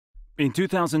In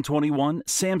 2021,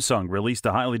 Samsung released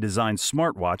a highly designed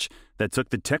smartwatch that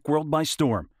took the tech world by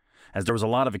storm. As there was a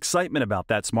lot of excitement about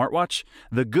that smartwatch,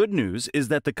 the good news is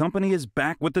that the company is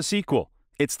back with the sequel.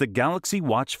 It's the Galaxy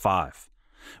Watch 5.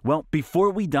 Well,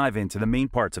 before we dive into the main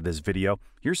parts of this video,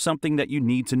 here's something that you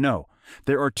need to know.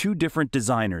 There are two different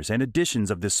designers and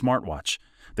editions of this smartwatch,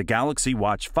 the Galaxy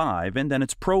Watch 5 and then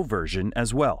its Pro version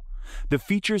as well. The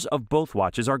features of both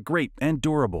watches are great and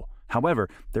durable. However,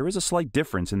 there is a slight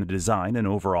difference in the design and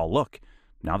overall look.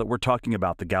 Now that we're talking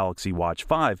about the Galaxy Watch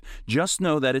 5, just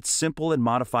know that its simple and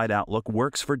modified outlook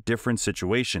works for different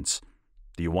situations.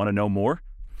 Do you want to know more?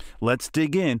 Let's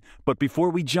dig in, but before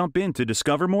we jump in to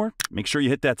discover more, make sure you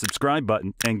hit that subscribe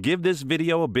button and give this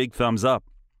video a big thumbs up.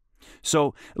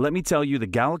 So, let me tell you, the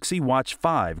Galaxy Watch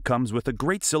 5 comes with a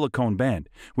great silicone band,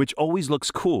 which always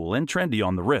looks cool and trendy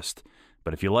on the wrist.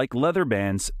 But if you like leather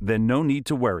bands, then no need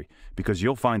to worry, because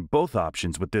you'll find both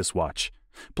options with this watch.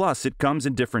 Plus, it comes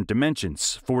in different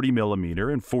dimensions,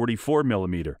 40mm and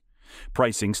 44mm.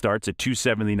 Pricing starts at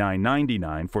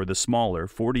 $279.99 for the smaller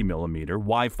 40mm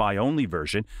Wi-Fi only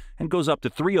version and goes up to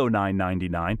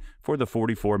 $309.99 for the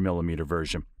 44mm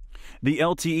version. The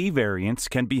LTE variants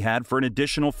can be had for an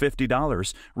additional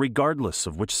 $50 regardless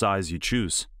of which size you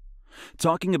choose.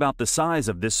 Talking about the size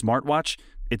of this smartwatch,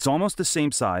 it's almost the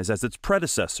same size as its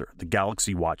predecessor, the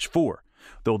Galaxy Watch 4,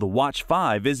 though the Watch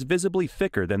 5 is visibly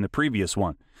thicker than the previous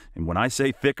one. And when I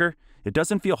say thicker, it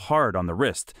doesn't feel hard on the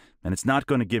wrist, and it's not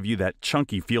going to give you that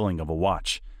chunky feeling of a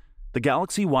watch. The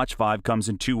Galaxy Watch 5 comes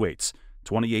in two weights,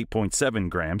 28.7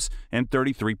 grams and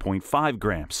 33.5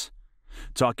 grams.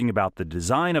 Talking about the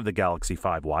design of the Galaxy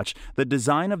 5 watch, the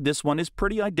design of this one is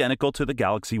pretty identical to the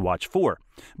Galaxy Watch 4,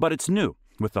 but it's new,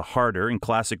 with a harder and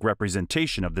classic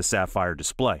representation of the sapphire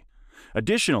display.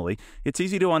 Additionally, it's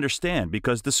easy to understand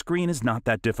because the screen is not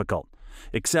that difficult.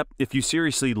 Except if you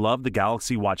seriously love the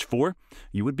Galaxy Watch 4,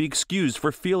 you would be excused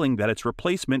for feeling that its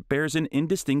replacement bears an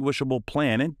indistinguishable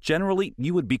plan, and generally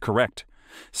you would be correct.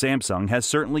 Samsung has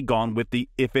certainly gone with the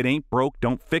if it ain't broke,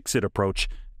 don't fix it approach,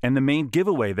 and the main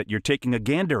giveaway that you're taking a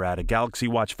gander at a Galaxy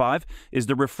Watch 5 is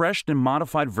the refreshed and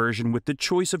modified version with the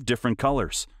choice of different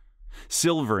colors.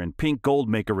 Silver and pink gold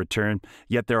make a return,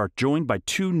 yet they are joined by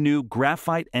two new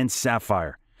graphite and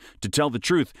sapphire. To tell the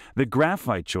truth, the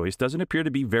graphite choice doesn't appear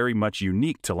to be very much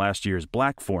unique to last year's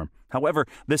black form. However,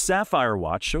 the sapphire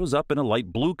watch shows up in a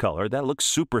light blue color that looks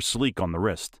super sleek on the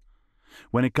wrist.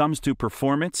 When it comes to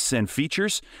performance and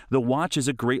features, the watch is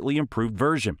a greatly improved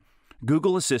version.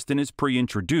 Google Assistant is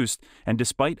pre-introduced, and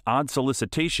despite odd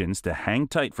solicitations to hang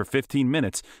tight for 15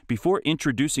 minutes before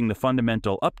introducing the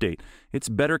fundamental update, it's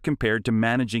better compared to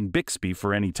managing Bixby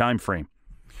for any time frame.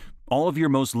 All of your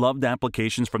most loved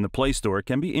applications from the Play Store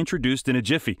can be introduced in a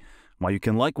jiffy, while you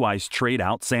can likewise trade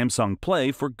out Samsung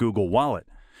Play for Google Wallet.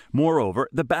 Moreover,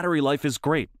 the battery life is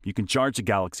great. You can charge the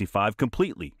Galaxy 5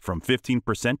 completely, from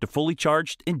 15% to fully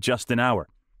charged in just an hour.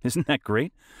 Isn't that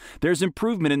great? There's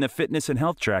improvement in the fitness and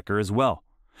health tracker as well.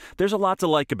 There's a lot to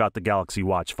like about the Galaxy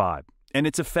Watch 5, and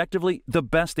it's effectively the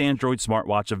best Android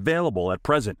smartwatch available at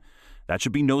present. That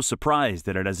should be no surprise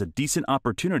that it has a decent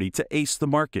opportunity to ace the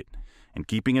market. And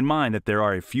keeping in mind that there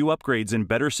are a few upgrades in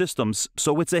better systems,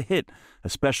 so it's a hit,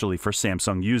 especially for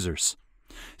Samsung users.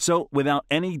 So, without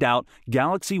any doubt,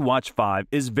 Galaxy Watch 5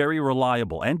 is very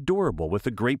reliable and durable with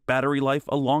a great battery life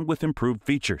along with improved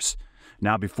features.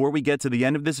 Now, before we get to the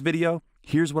end of this video,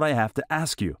 here's what I have to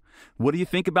ask you. What do you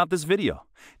think about this video?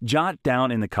 Jot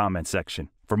down in the comment section.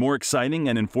 For more exciting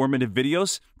and informative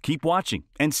videos, keep watching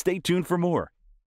and stay tuned for more.